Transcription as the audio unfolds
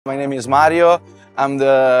My name is Mario. I'm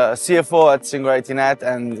the CFO at SingularityNet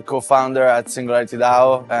and co-founder at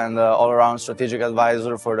SingularityDAO and all-around strategic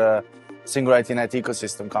advisor for the SingularityNet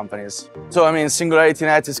ecosystem companies. So,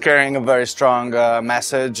 SingularityNet is carrying a very strong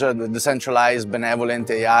message, the decentralized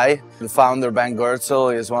benevolent AI. The founder, Ben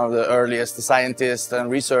Goertzel, is one of the earliest scientists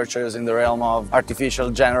and researchers in the realm of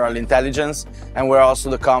artificial general intelligence. And we're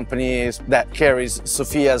also the company that carries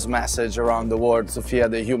Sophia's message around the world. Sophia,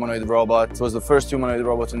 the humanoid robot, was the first humanoid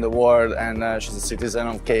robot in the world, and she's a citizen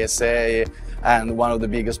of KSA and one of the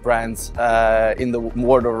biggest brands in the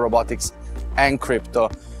world of robotics and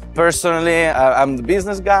crypto. Personally, I'm the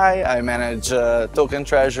business guy. I manage token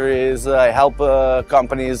treasuries. I help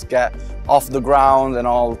companies get off the ground and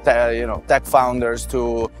all tech founders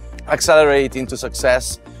to accelerate into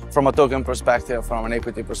success from a token perspective, from an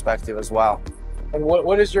equity perspective as well. And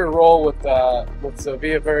what is your role with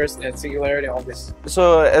Sophiaverse and Singularity on this?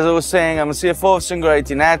 So, as I was saying, I'm a CFO of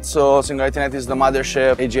SingularityNet. So, SingularityNet is the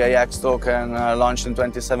mothership AGIX token launched in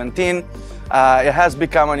 2017. It has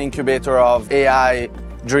become an incubator of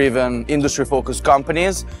AI-driven, industry-focused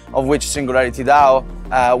companies, of which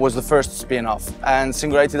SingularityDAO was the first spin-off. And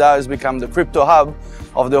SingularityDAO has become the crypto hub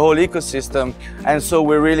of the whole ecosystem. And so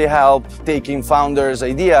we really help taking founders'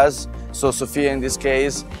 ideas, so Sophia in this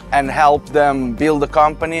case, and help them build the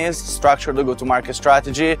companies, structure the go-to-market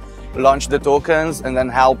strategy, launch the tokens, and then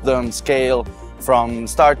help them scale from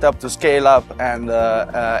startup to scale up and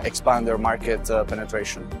expand their market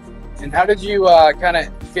penetration. And how did you kind of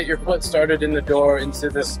get your foot started in the door into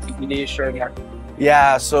this niche or market?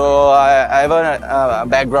 Yeah, so I have a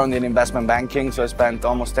background in investment banking. So I spent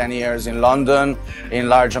almost 10 years in London, in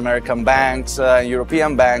large American banks,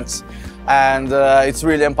 European banks. And it's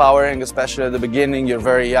really empowering, especially at the beginning. You're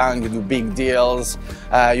very young, you do big deals,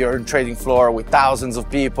 you're on trading floor with thousands of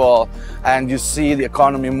people, and you see the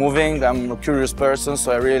economy moving. I'm a curious person,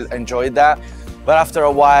 so I really enjoyed that. But after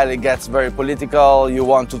a while, it gets very political. You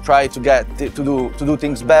want to try to do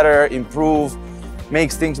things better, improve,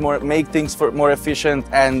 make things more efficient,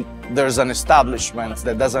 and there's an establishment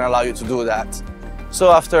that doesn't allow you to do that. So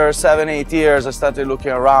after 7-8 years, I started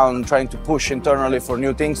looking around, trying to push internally for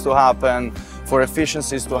new things to happen, for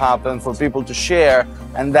efficiencies to happen, for people to share,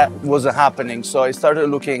 and that wasn't happening. So I started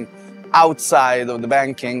looking outside of the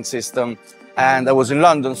banking system, and I was in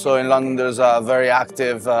London. So in London, there's a very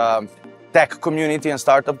active tech community and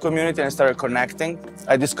startup community, and I started connecting.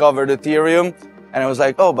 I discovered Ethereum, and I was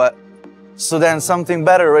like, oh, but so then something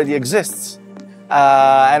better already exists.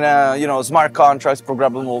 Smart contracts,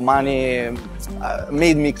 programmable money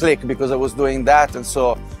made me click because I was doing that, and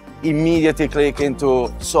so immediately click into,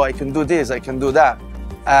 so I can do this, I can do that.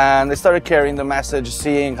 And I started carrying the message,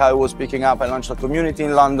 seeing how it was picking up. I launched a community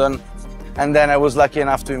in London, and then I was lucky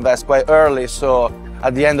enough to invest quite early. So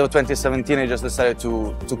at the end of 2017, I just decided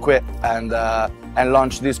to quit and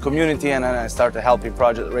launch this community, and then I started helping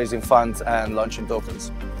projects, raising funds and launching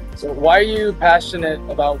tokens. So why are you passionate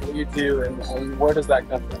about what you do, and where does that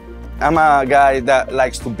come from? I'm a guy that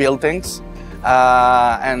likes to build things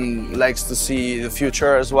and likes to see the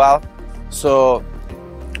future as well. So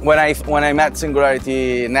when I met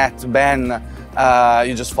SingularityNet, Ben,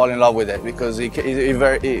 you just fall in love with it because it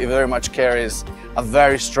very much carries a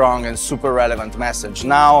very strong and super relevant message.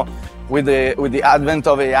 Now, with the advent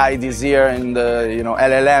of AI this year and the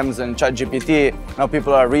LLMs and ChatGPT, now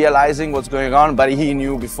people are realizing what's going on, but he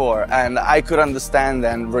knew before, and I could understand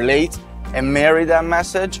and relate and marry that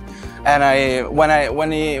message. And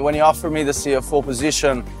when he offered me the CFO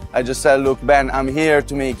position, I just said, look, Ben, I'm here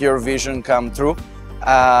to make your vision come true.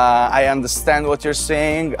 I understand what you're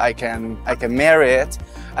saying. I can marry it,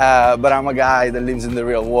 but I'm a guy that lives in the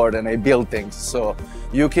real world and I build things. So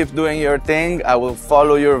you keep doing your thing. I will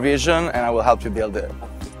follow your vision and I will help you build it.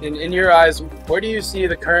 In your eyes, where do you see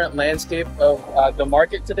the current landscape of the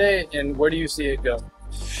market today, and where do you see it go?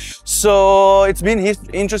 So it's been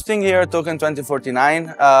interesting here at Token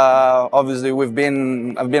 2049. Obviously, I've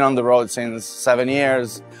been on the road since 7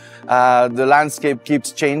 years. The landscape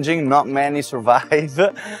keeps changing. Not many survive.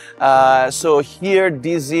 So here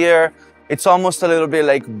this year, it's almost a little bit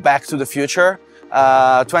like back to the future.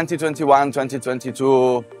 2021,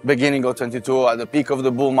 2022, beginning of 22, at the peak of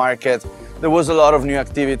the bull market, there was a lot of new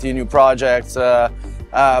activity, new projects,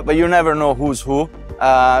 but you never know who's who.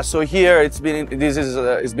 So here it's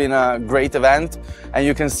been a great event, and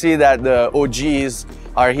you can see that the OGs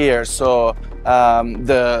are here. So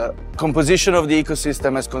the composition of the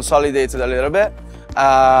ecosystem has consolidated a little bit,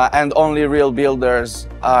 and only real builders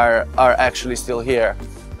are actually still here.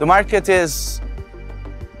 The market is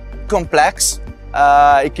complex.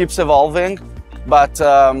 It keeps evolving. But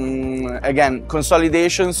again,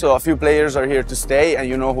 consolidation, so a few players are here to stay and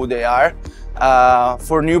you know who they are.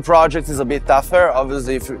 For new projects is a bit tougher.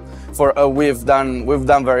 Obviously, we've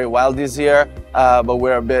done very well this year, but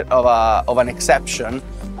we're a bit of an exception.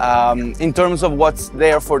 In terms of what's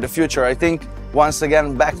there for the future, I think once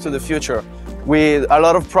again back to the future. With a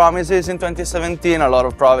lot of promises in 2017, a lot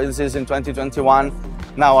of promises in 2021.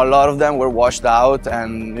 Now a lot of them were washed out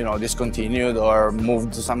and discontinued or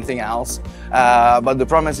moved to something else. But the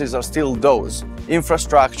promises are still those: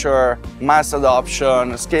 infrastructure, mass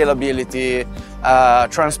adoption, scalability,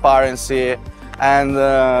 transparency, and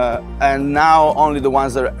now only the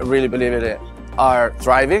ones that really believe in it are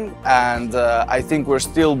thriving. And I think we're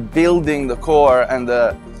still building the core and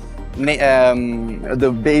the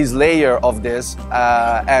base layer of this,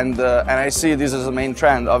 and I see this as a main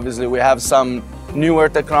trend. Obviously, we have some newer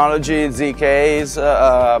technology, ZKs,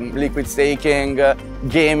 liquid staking,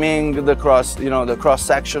 gaming, the cross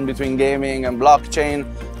section between gaming and blockchain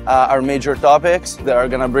are major topics that are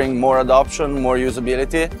going to bring more adoption, more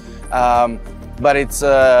usability. But it's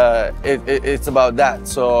about that.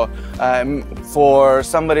 So for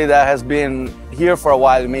somebody that has been here for a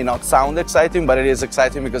while, it may not sound exciting, but it is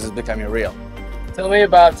exciting because it's becoming real. Tell me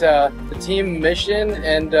about the team mission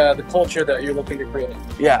and the culture that you're looking to create.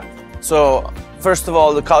 Yeah. So first of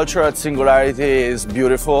all, the culture at Singularity is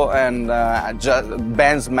beautiful, and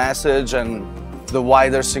Ben's message and the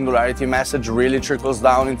wider Singularity message really trickles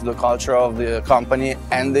down into the culture of the company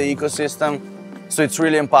and the ecosystem. So it's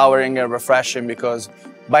really empowering and refreshing because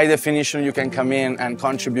by definition, you can come in and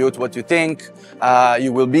contribute what you think,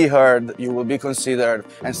 you will be heard, you will be considered,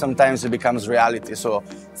 and sometimes it becomes reality. So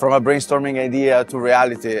from a brainstorming idea to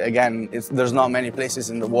reality, again, there's not many places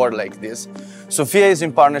in the world like this. Sophia is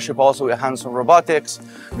in partnership also with Hanson Robotics.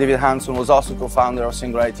 David Hanson was also co-founder of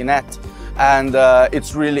SingularityNet, and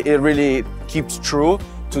it really keeps true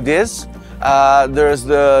to this. There's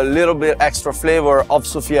the little bit extra flavor of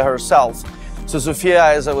Sophia herself. So Sophia,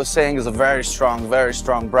 as I was saying, is a very strong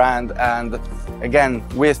brand. And again,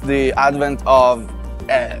 with the advent of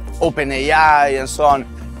OpenAI and so on,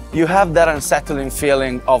 you have that unsettling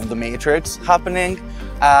feeling of the Matrix happening.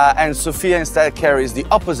 And Sophia instead carries the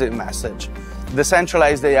opposite message.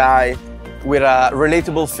 Decentralized AI with a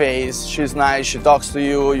relatable face. She's nice, she talks to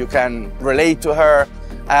you, you can relate to her.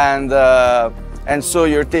 And so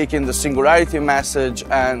you're taking the Singularity message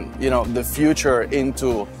and the future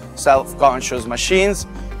into self-conscious machines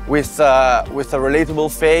with a relatable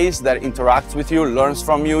face that interacts with you, learns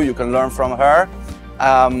from you, you can learn from her,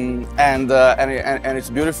 and it's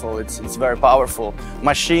beautiful. It's very powerful.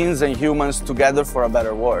 Machines and humans together for a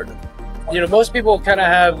better world. Most people kind of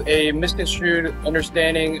have a misconstrued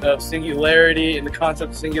understanding of singularity and the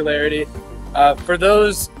concept of singularity. For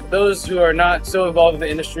those who are not so involved in the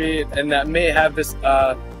industry and that may have this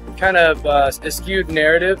kind of skewed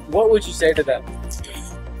narrative, what would you say to them?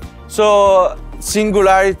 So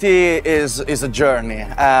Singularity is a journey.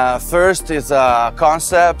 First is a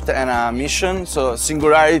concept and a mission. So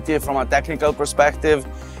Singularity from a technical perspective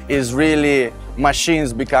is really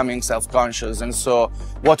machines becoming self-conscious. And so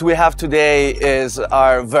what we have today is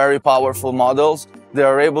our very powerful models. They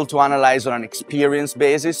are able to analyze on an experience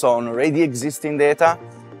basis, so on already existing data,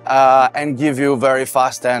 and give you very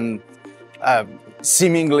fast and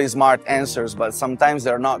seemingly smart answers, but sometimes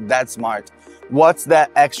they're not that smart. What's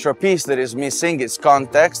that extra piece that is missing is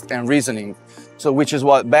context and reasoning. So which is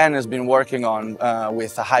what Ben has been working on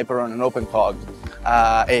with Hyperon and OpenCog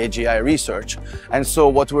AGI research. And so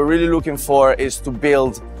what we're really looking for is to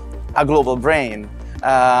build a global brain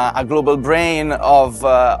of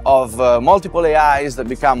multiple AIs that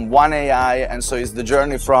become one AI. And so it's the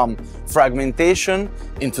journey from fragmentation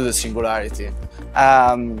into the singularity.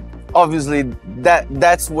 Obviously,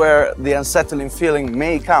 that's where the unsettling feeling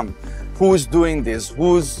may come. Who's doing this?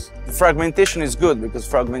 Fragmentation is good because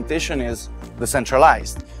fragmentation is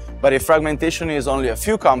decentralized. But if fragmentation is only a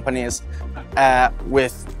few companies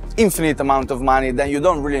with infinite amount of money, then you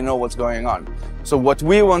don't really know what's going on. So what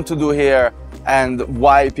we want to do here, and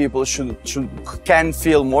why people can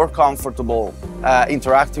feel more comfortable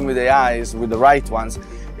interacting with AIs, with the right ones,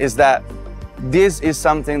 is that this is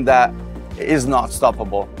something that is not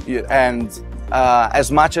stoppable.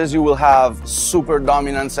 As much as you will have super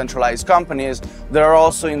dominant centralized companies, there are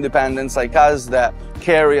also independents like us that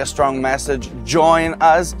carry a strong message, join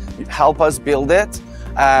us, help us build it,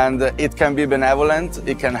 and it can be benevolent,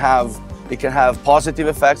 it can have positive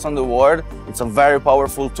effects on the world. It's a very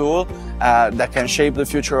powerful tool that can shape the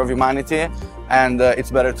future of humanity, and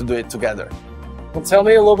it's better to do it together. Well, tell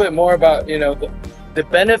me a little bit more about the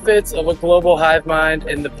benefits of a global hive mind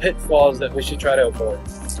and the pitfalls that we should try to avoid.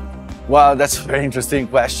 Well, that's a very interesting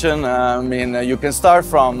question. I mean, you can start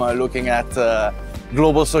from looking at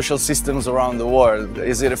global social systems around the world.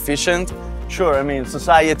 Is it efficient? Sure, I mean,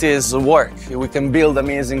 societies work. We can build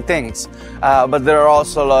amazing things, but there are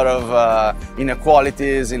also a lot of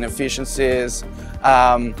inequalities, inefficiencies.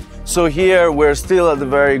 So here we're still at the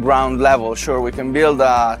very ground level. Sure, we can build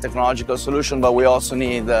a technological solution, but we also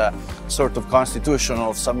need a sort of constitution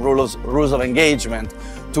of some rules of engagement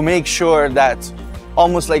to make sure that,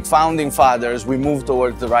 almost like founding fathers, we move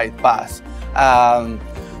towards the right path.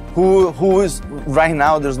 Who is right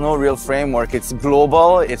now? There's no real framework. It's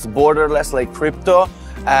global. It's borderless, like crypto,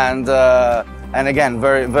 and again,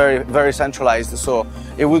 very centralized. So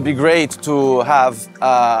it would be great to have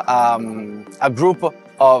a group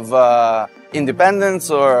of independents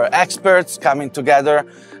or experts coming together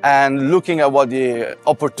and looking at what the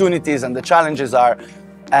opportunities and the challenges are,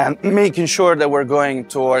 and making sure that we're going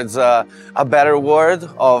towards a better world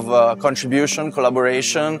of contribution,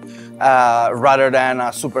 collaboration, rather than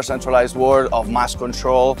a super centralized world of mass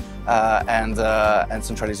control and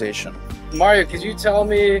centralization. Mario, could you tell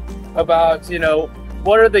me about,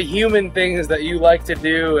 what are the human things that you like to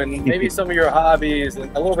do, and maybe some of your hobbies,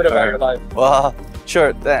 and a little bit about your life? Well,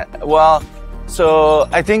 sure. So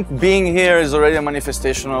I think being here is already a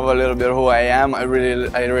manifestation of a little bit who I am. I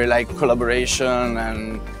really like collaboration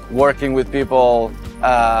and working with people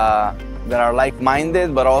that are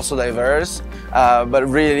like-minded but also diverse. But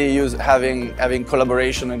really having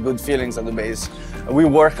collaboration and good feelings at the base. We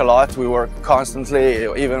work a lot. We work constantly.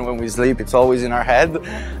 Even when we sleep, it's always in our head.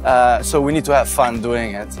 So we need to have fun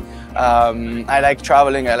doing it. I like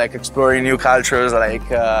traveling. I like exploring new cultures. I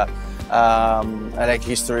like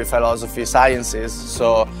history, philosophy, sciences.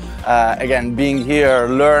 So again, being here,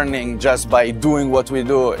 learning just by doing what we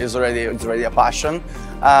do is already a passion.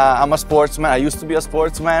 I'm a sportsman. I used to be a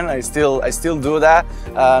sportsman. I still do that.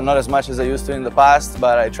 Not as much as I used to in the past,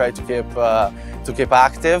 but I try to keep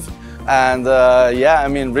active. And yeah, I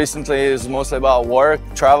mean, recently it's mostly about work,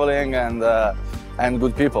 traveling, and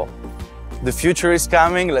good people. The future is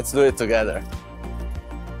coming. Let's do it together.